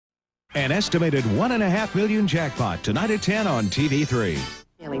An estimated $1.5 million jackpot tonight at 10 on TV3.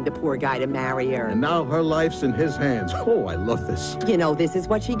 Telling the poor guy to marry her. And now her life's in his hands. Oh, I love this. You know, this is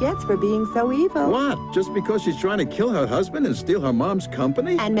what she gets for being so evil. What? Just because she's trying to kill her husband and steal her mom's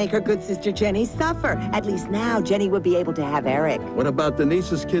company? And make her good sister Jenny suffer. At least now Jenny will be able to have Eric. What about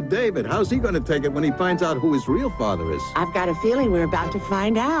Denise's kid David? How's he going to take it when he finds out who his real father is? I've got a feeling we're about to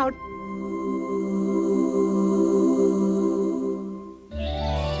find out.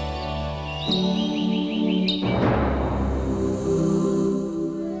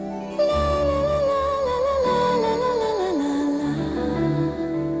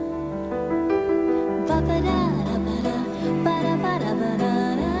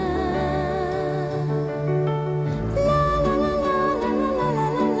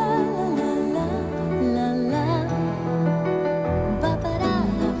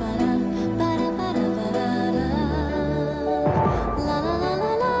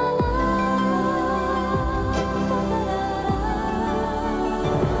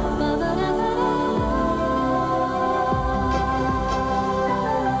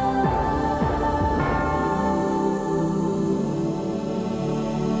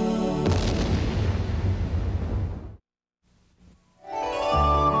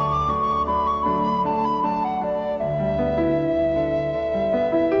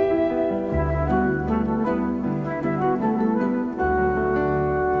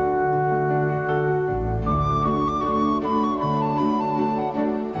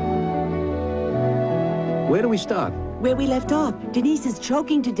 Where do we start? Where we left off. Denise is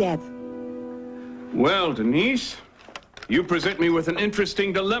choking to death. Well, Denise, you present me with an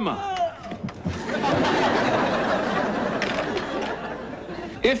interesting dilemma.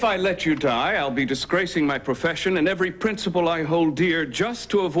 If I let you die, I'll be disgracing my profession and every principle I hold dear just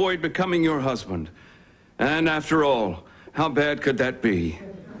to avoid becoming your husband. And after all, how bad could that be?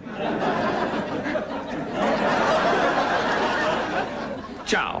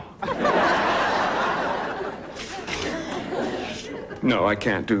 Ciao. No, I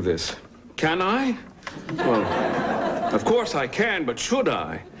can't do this. Can I? Well, of course I can, but should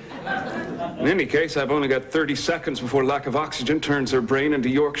I? In any case, I've only got 30 seconds before lack of oxygen turns her brain into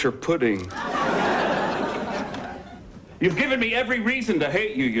Yorkshire pudding. You've given me every reason to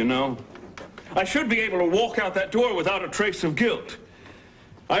hate you, you know. I should be able to walk out that door without a trace of guilt.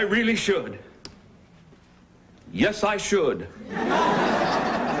 I really should. Yes, I should.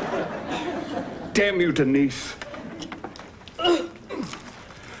 Damn you, Denise.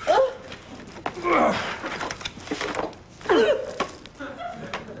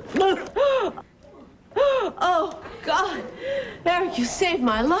 Oh, God. Eric, you saved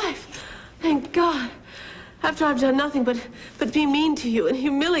my life. Thank God. After I've done nothing but be mean to you and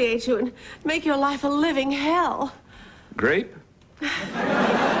humiliate you and make your life a living hell. Grape?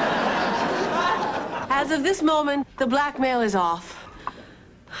 As of this moment, the blackmail is off.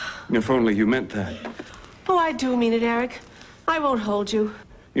 If only you meant that. Oh, I do mean it, Eric. I won't hold you.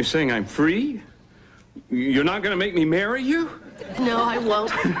 You're saying I'm free? You're not going to make me marry you? No, I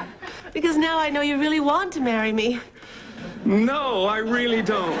won't. Because now I know you really want to marry me. No, I really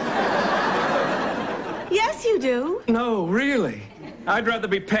don't. Yes, you do. No, really. I'd rather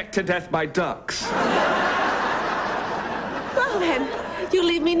be pecked to death by ducks. Well, then, you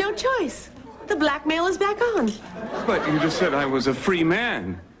leave me no choice. The blackmail is back on. But you just said I was a free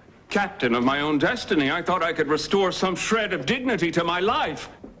man. Captain of my own destiny. I thought I could restore some shred of dignity to my life.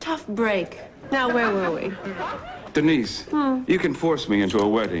 Tough break. Now, where were we? Denise, you can force me into a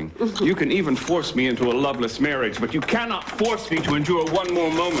wedding. You can even force me into a loveless marriage, but you cannot force me to endure one more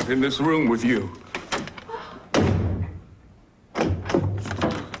moment in this room with you.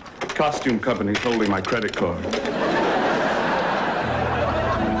 Costume company's holding my credit card.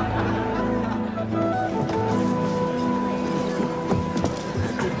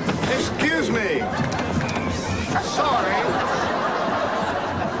 Excuse me. Sorry.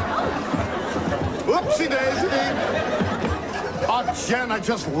 Whoopsie daisy. Oh, Jen, I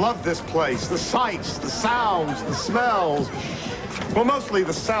just love this place. The sights, the sounds, the smells. Well, mostly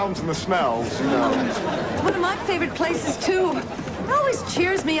the sounds and the smells, you know. One of my favorite places, too. It always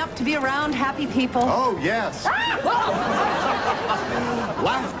cheers me up to be around happy people. Oh, yes.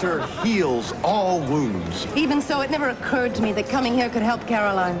 Laughter heals all wounds. Even so, it never occurred to me that coming here could help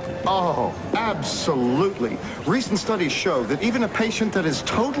Caroline. Oh, absolutely. Recent studies show that even a patient that is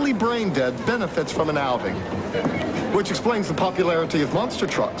totally brain dead benefits from an outing, which explains the popularity of monster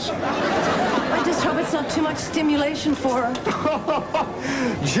trucks. I just hope it's not too much stimulation for her.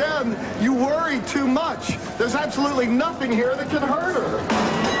 Jen, you worry too much. There's absolutely nothing here that can hurt her.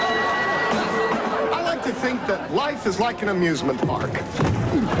 I like to think that life is like an amusement park.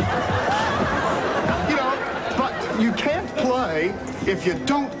 play if you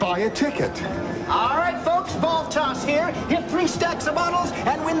don't buy a ticket. All right, folks, ball toss here. Hit 3 stacks of bottles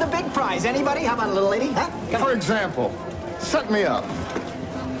and win the big prize. Anybody? How about a little lady? Huh? For example, set me up.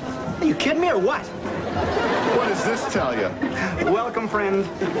 Are you kidding me or what? What does this tell you? Welcome, friend.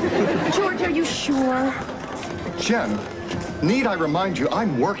 George, are you sure? Jen, need I remind you,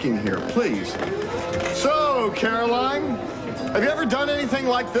 I'm working here, please. So, Caroline, have you ever done anything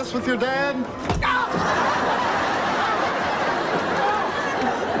like this with your dad?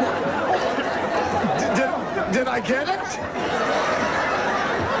 Did I get it?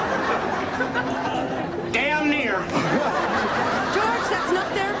 Damn near. George, that's enough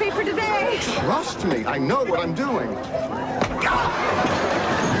therapy for today. Trust me, I know what I'm doing.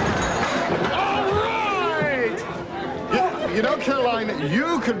 All right! You know, Caroline,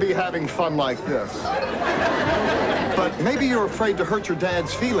 you could be having fun like this. But maybe you're afraid to hurt your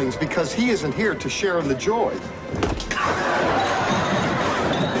dad's feelings because he isn't here to share in the joy.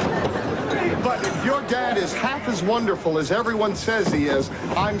 But if your dad is half as wonderful as everyone says he is,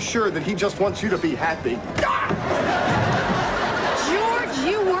 I'm sure that he just wants you to be happy. George,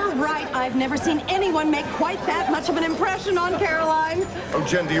 you were right. I've never seen anyone make quite that much of an impression on Caroline. Oh,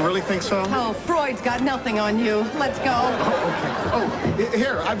 Jen, do you really think so? Oh, Freud's got nothing on you. Let's go. Oh, okay. Oh,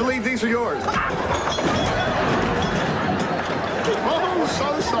 here, I believe these are yours. Oh,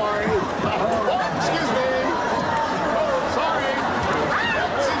 so sorry. Excuse me.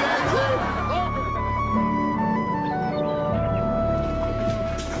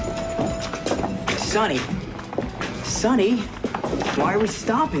 Sorry. Sonny, why are we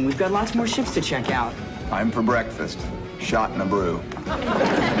stopping? We've got lots more ships to check out. I'm for breakfast. Shot and a brew.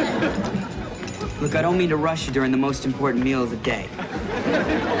 Look, I don't mean to rush you during the most important meal of the day.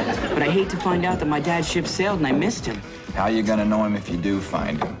 But I hate to find out that my dad's ship sailed and I missed him. How you gonna know him if you do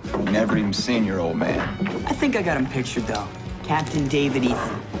find him? You never even seen your old man. I think I got him pictured, though. Captain David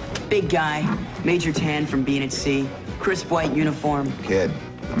Ethan. Big guy, major tan from being at sea, crisp white uniform. Kid,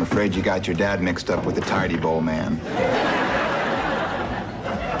 I'm afraid you got your dad mixed up with the tidy bowl man.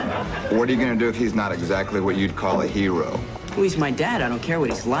 What are you gonna do if he's not exactly what you'd call a hero? Well, he's my dad. I don't care what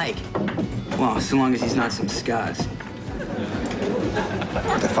he's like. Well, so long as he's not some scuzz.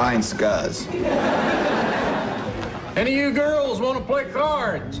 Define scuzz. Any of you girls want to play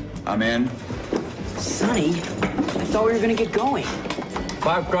cards? I'm in. Sonny, I thought we were gonna get going.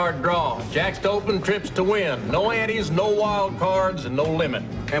 5-card draw. Jacks to open, trips to win. No antes, no wild cards, and no limit.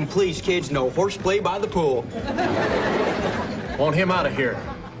 And please, kids, no horseplay by the pool. Want him out of here.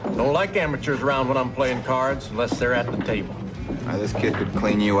 Don't like amateurs around when I'm playing cards unless they're at the table. Now, this kid could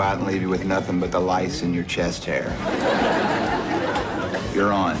clean you out and leave you with nothing but the lice in your chest hair.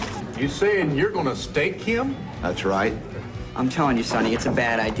 You're on. You saying you're gonna stake him? That's right. I'm telling you, Sonny, it's a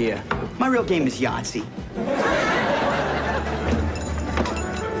bad idea. My real game is Yahtzee.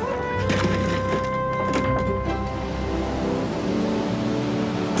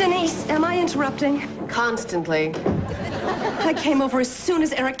 Denise, am I interrupting? Constantly. I came over as soon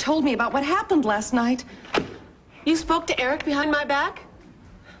as Eric told me about what happened last night. You spoke to Eric behind my back?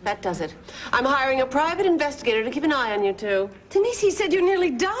 That does it. I'm hiring a private investigator to keep an eye on you two. Denise, he said you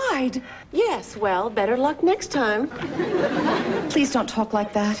nearly died. Yes, well, better luck next time. Please don't talk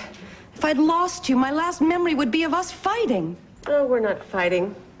like that. If I'd lost you, my last memory would be of us fighting. Oh, we're not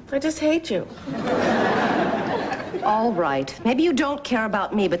fighting. I just hate you. All right. Maybe you don't care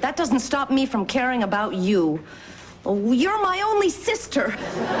about me, but that doesn't stop me from caring about you. Oh, you're my only sister.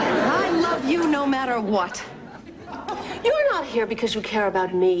 I love you no matter what. You're not here because you care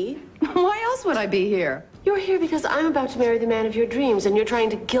about me. Why else would I be here? You're here because I'm about to marry the man of your dreams, and you're trying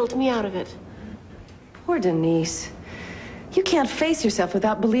to guilt me out of it. Poor Denise. You can't face yourself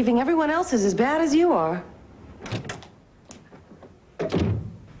without believing everyone else is as bad as you are.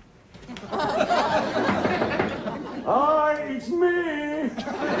 Hi, it's me.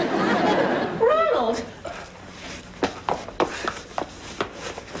 Ronald!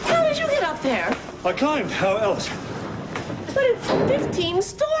 How did you get up there? I climbed. How else? But it's 15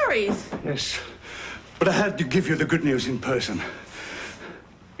 stories. Yes. But I had to give you the good news in person.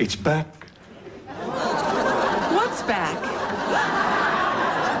 It's back. What's back?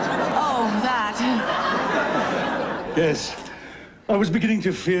 Oh, that. Yes. I was beginning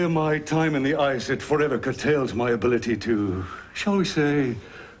to fear my time in the ice had forever curtailed my ability to, shall we say,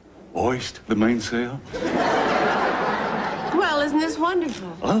 hoist the mainsail. Well, isn't this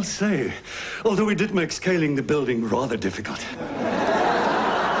wonderful? I'll say, although we did make scaling the building rather difficult.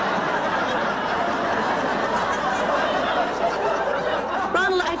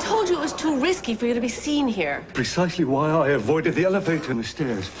 Ronald, I told you it was too risky risky for you to be seen here. Precisely why I avoided the elevator and the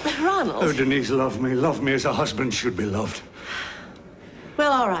stairs. But Ronald... Oh, Denise, love me as a husband should be loved.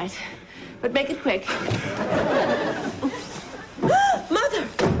 Well, all right. But make it quick. Mother!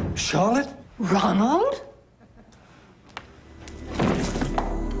 Charlotte? Ronald?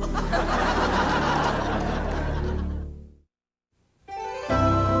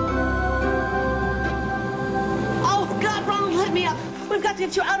 Oh, God, Ronald, let me up. We've got to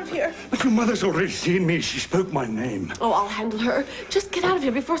get you out of here. But your mother's already seen me. She spoke my name. Oh, I'll handle her. Just get out of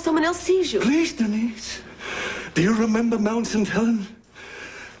here before someone else sees you. Please, Denise. Do you remember Mount St. Helen?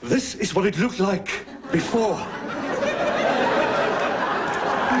 This is what it looked like before.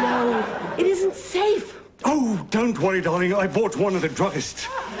 No, it isn't safe. Oh, don't worry, darling. I bought one at the druggist.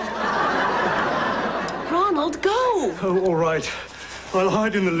 Ronald, go! Oh, all right. I'll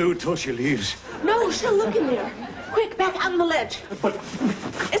hide in the loo till she leaves. No, she'll look in there. Quick, back out on the ledge. But...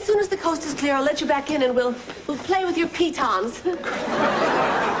 As soon as the coast is clear, I'll let you back in and we'll play with your pitons.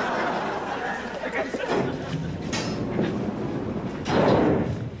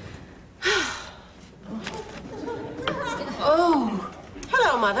 Oh.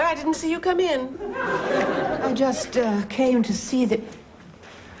 Hello, Mother. I didn't see you come in. I just came to see that...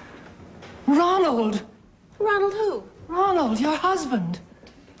 Ronald! Ronald who? Ronald, your husband.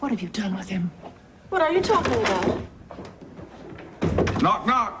 What have you done with him? What are you talking about? Knock,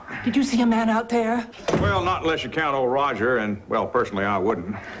 knock. Did you see a man out there? Well, not unless you count old Roger, and, well, personally, I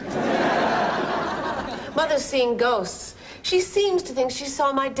wouldn't. Mother's seeing ghosts. She seems to think she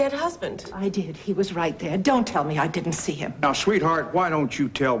saw my dead husband. I did. He was right there. Don't tell me I didn't see him. Now, sweetheart, why don't you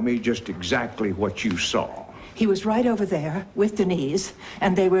tell me just exactly what you saw? He was right over there with Denise,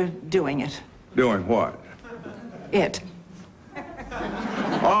 and they were doing it. Doing what? It.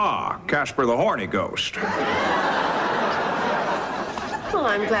 Ah, Casper the Horny Ghost. Well,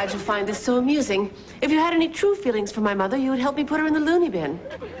 I'm glad you find this so amusing. If you had any true feelings for my mother, you would help me put her in the loony bin.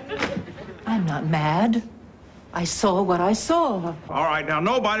 I'm not mad. I saw what I saw. All right, now,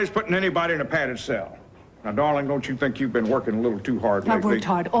 nobody's putting anybody in a padded cell. Now, darling, don't you think you've been working a little too hard lately? I've worked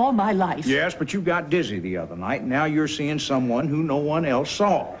hard all my life. Yes, but you got dizzy the other night. Now you're seeing someone who no one else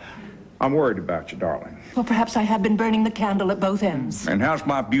saw. I'm worried about you, darling. Well, perhaps I have been burning the candle at both ends. And how's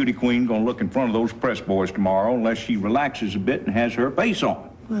my beauty queen gonna look in front of those press boys tomorrow unless she relaxes a bit and has her face on?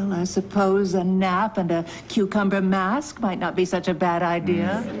 Well, I suppose a nap and a cucumber mask might not be such a bad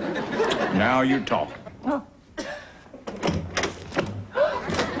idea. Now you're talking. Oh.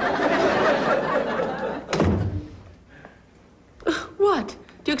 What?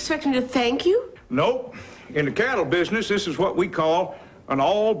 Do you expect me to thank you? Nope. In the cattle business, this is what we call an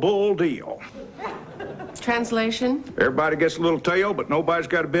all-bull deal. Translation? Everybody gets a little tail, but nobody's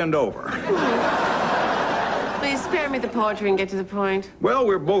got to bend over. Please spare me the poetry and get to the point. Well,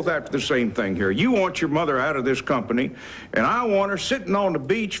 we're both after the same thing here. You want your mother out of this company, and I want her sitting on the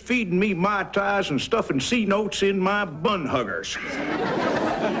beach feeding me Mai Tais and stuffing C notes in my bun huggers.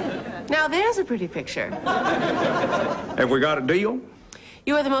 Now there's a pretty picture. Have we got a deal?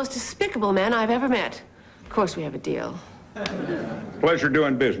 You are the most despicable man I've ever met. Of course we have a deal. Pleasure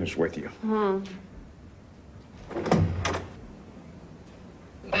doing business with you.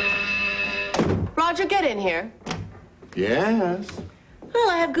 Roger, get in here. Yes. Well,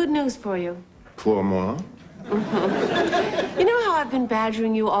 I have good news for you. Pour moi. You know how I've been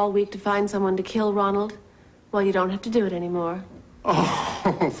badgering you all week to find someone to kill Ronald? Well, you don't have to do it anymore.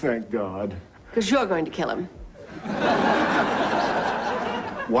 Oh, thank God. Because you're going to kill him.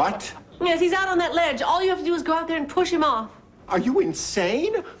 What? Yes, he's out on that ledge. All you have to do is go out there and push him off. Are you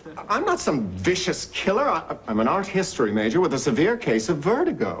insane? I'm not some vicious killer. I'm an art history major with a severe case of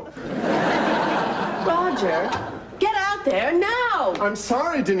vertigo. Roger, get out there now! I'm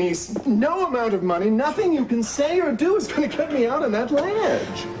sorry, Denise. No amount of money, nothing you can say or do is going to get me out on that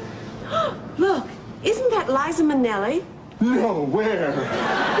ledge. Look, isn't that Liza Minnelli? No, where?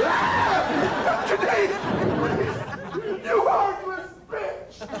 Today, you heartless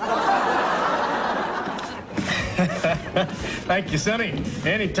bitch! Thank you, Sonny.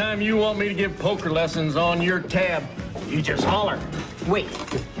 Anytime you want me to give poker lessons on your tab, you just holler. Wait,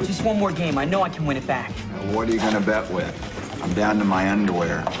 just one more game. I know I can win it back. Now, what are you going to bet with? I'm down to my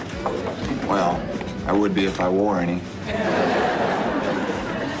underwear. Well, I would be if I wore any.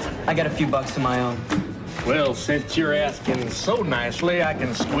 I got a few bucks of my own. Well, since you're asking so nicely, I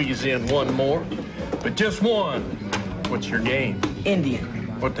can squeeze in one more. But just one. What's your game? Indian.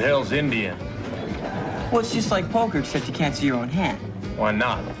 What the hell's Indian? Well, it's just like poker, except you can't see your own hand. Why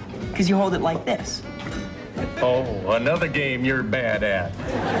not? Because you hold it like this. Oh, another game you're bad at.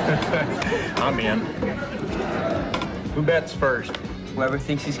 I'm in. Who bets first? Whoever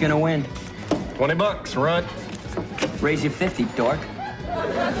thinks he's gonna win. $20, runt. Raise you 50, dork.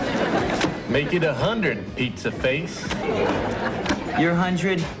 Make it 100, pizza face. You're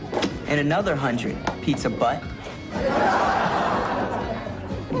 100 and another 100, pizza butt.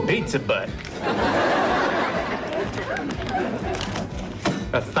 Pizza butt.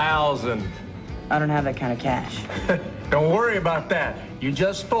 1,000. I don't have that kind of cash. Don't worry about that. You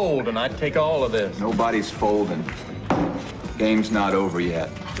just fold and I take all of this. Nobody's folding. Game's not over yet.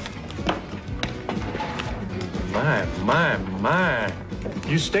 My.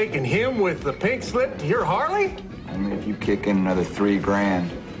 You staking him with the pink slip to your Harley? Only if you kick in another $3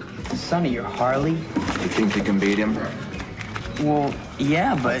 grand. Sonny, your Harley? You think you can beat him? Well,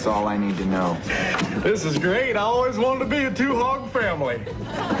 yeah, but... That's all I need to know. This is great. I always wanted to be a two-hog family.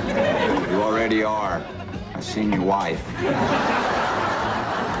 You already are. I've seen your wife.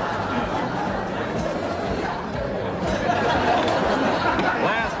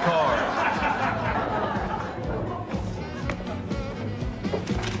 Last card.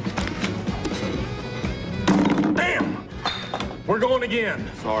 Bam! We're going again.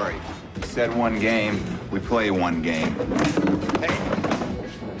 Sorry. You said one game. We play one game. Hey,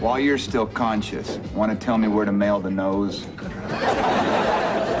 while you're still conscious, want to tell me where to mail the nose?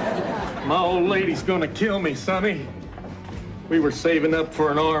 My old lady's gonna kill me, Sonny. We were saving up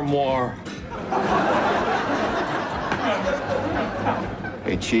for an armoire.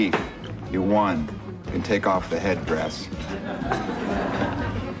 Hey, Chief, you won. You can take off the headdress.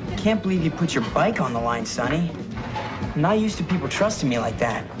 Can't believe you put your bike on the line, Sonny. I'm not used to people trusting me like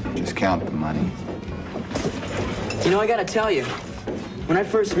that. Just count the money. You know, I gotta tell you, when I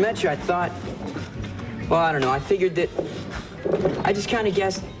first met you, I thought, well, I don't know, I figured that, I just kind of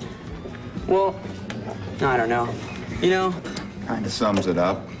guessed, well, I don't know, you know? Kind of sums it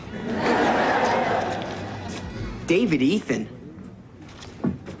up. David Ethan.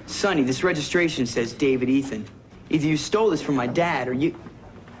 Sonny, this registration says David Ethan. Either you stole this from my dad or you...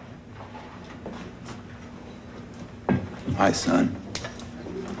 Hi, son.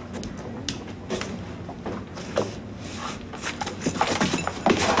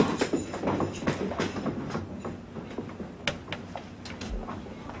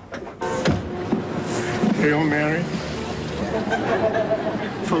 Hail Mary,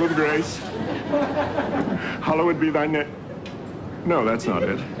 full of grace, hallowed be thy name. No, that's not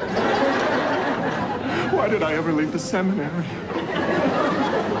it. Why did I ever leave the seminary?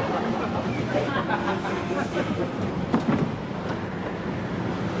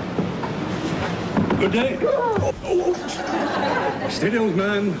 Good day. Steady, old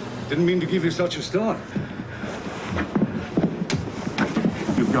man. Didn't mean to give you such a start.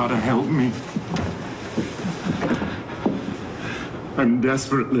 You've got to help me. I'm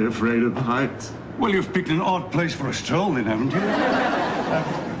desperately afraid of heights. Well, you've picked an odd place for a stroll, then, haven't you?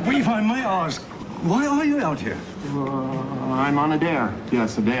 If I may ask, why are you out here? I'm on a dare.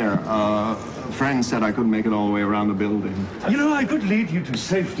 Yes, a dare. A friend said I couldn't make it all the way around the building. You know, I could lead you to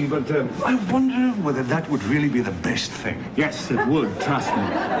safety, but I wonder whether that would really be the best thing. Yes, it would. Trust me.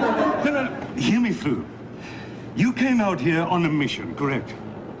 No, hear me through. You came out here on a mission, correct?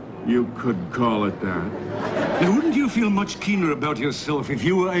 You could call it that. Now, wouldn't you feel much keener about yourself if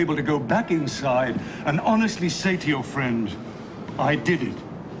you were able to go back inside and honestly say to your friend, I did it?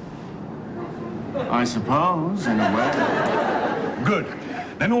 I suppose, in a way. Good.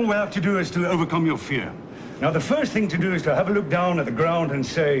 Then all we have to do is to overcome your fear. Now, the first thing to do is to have a look down at the ground and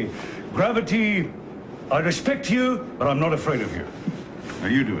say, Gravity, I respect you, but I'm not afraid of you. Now,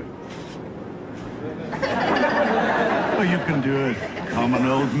 you do it. Oh, you can do it. Come on,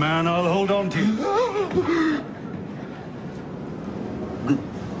 old man, I'll hold on to you.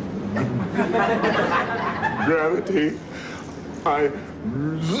 Gravity,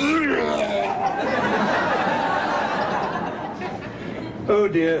 Oh,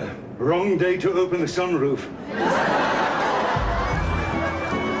 dear. Wrong day to open the sunroof.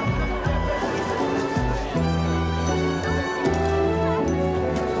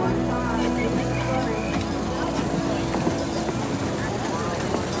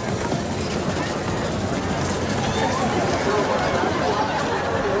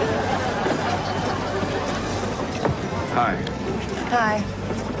 Hi. Hi.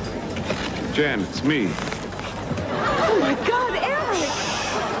 Jan, it's me. Oh, my God, Eric!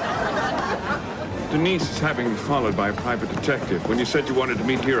 Denise is having me followed by a private detective. When you said you wanted to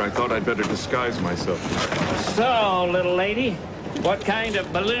meet here, I thought I'd better disguise myself. So, little lady, what kind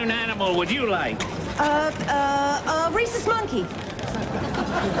of balloon animal would you like? Rhesus monkey.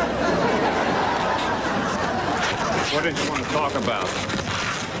 What did you want to talk about?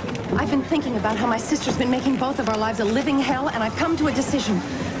 I've been thinking about how my sister's been making both of our lives a living hell, and I've come to a decision.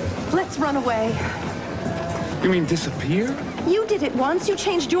 Let's run away. You mean disappear? You did it once. You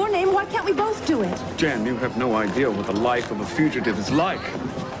changed your name. Why can't we both do it? Jen, you have no idea what the life of a fugitive is like.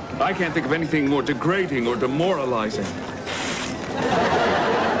 I can't think of anything more degrading or demoralizing.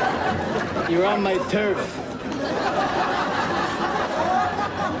 You're on my turf.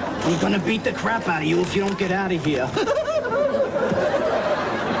 I'm gonna beat the crap out of you if you don't get out of here.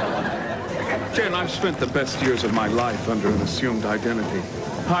 Jen, I've spent the best years of my life under an assumed identity.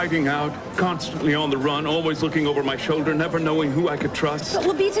 Hiding out, constantly on the run, always looking over my shoulder, never knowing who I could trust. But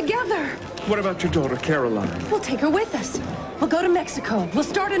we'll be together. What about your daughter, Caroline? We'll take her with us. We'll go to Mexico. We'll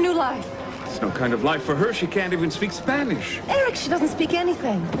start a new life. It's no kind of life for her. She can't even speak Spanish. Eric, she doesn't speak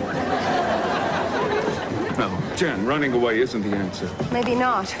anything. No, Jen, running away isn't the answer. Maybe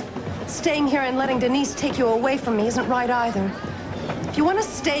not. Staying here and letting Denise take you away from me isn't right either. If you want to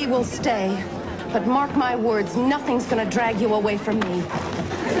stay, we'll stay. But mark my words, nothing's gonna drag you away from me.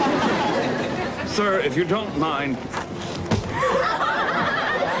 Sir, if you don't mind...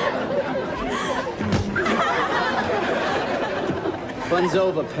 Fun's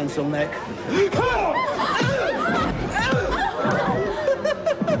over, pencil neck.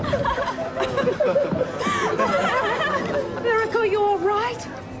 Eric, are you all right?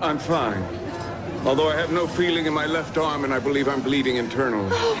 I'm fine. Although I have no feeling in my left arm and I believe I'm bleeding internally.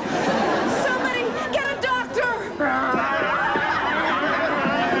 Somebody, get a doctor!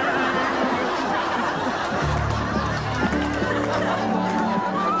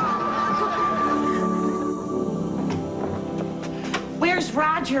 Where's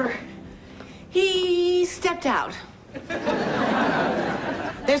Roger? He stepped out.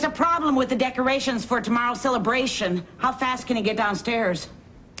 There's a problem with the decorations for tomorrow's celebration. How fast can he get downstairs?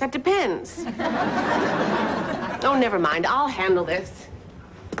 That depends. Oh, never mind. I'll handle this.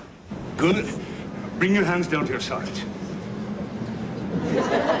 Good. Bring your hands down to your sides.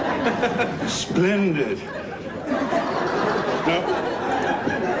 Splendid. Now,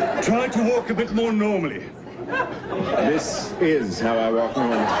 try to walk a bit more normally. This is how I walk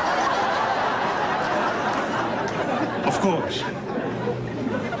normally. Of course.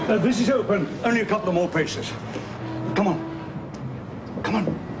 This is open. Only a couple of more paces. Come on. Come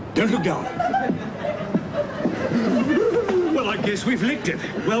on. Don't look down. Well, I guess we've licked it.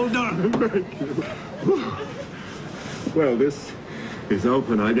 Well done. Thank you. Well, this is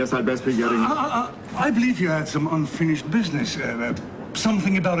open. I guess I'd best be getting... I believe you had some unfinished business.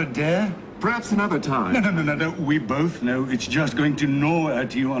 Something about a dare? Perhaps another time. No. We both know it's just going to gnaw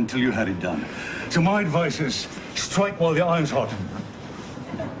at you until you had it done. So my advice is strike while the iron's hot.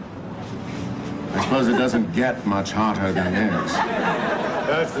 I suppose it doesn't get much hotter than this.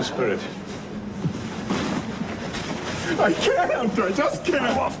 That's the spirit. I can't. I just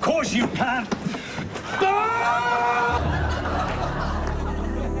can't. Oh, of course you can.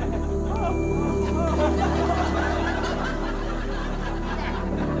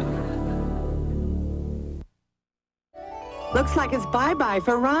 Looks like it's bye-bye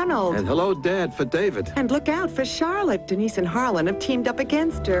for Ronald. And hello, Dad, for David. And look out for Charlotte. Denise and Harlan have teamed up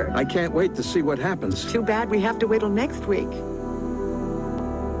against her. I can't wait to see what happens. Too bad we have to wait till next week.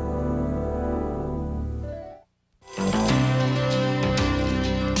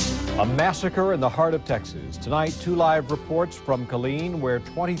 A massacre in the heart of Texas. Tonight, 2 live reports from Killeen, where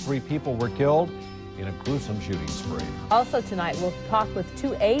 23 people were killed in a gruesome shooting spree. Also tonight, we'll talk with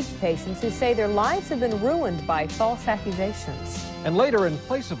 2 AIDS patients who say their lives have been ruined by false accusations. And later, in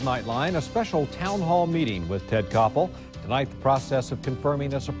place of Nightline, a special town hall meeting with Ted Koppel. Tonight, the process of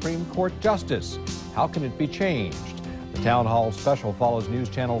confirming a Supreme Court justice. How can it be changed? The town hall special follows News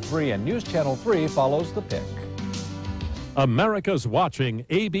Channel 3, and News Channel 3 follows The Pick. America's watching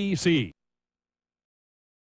ABC.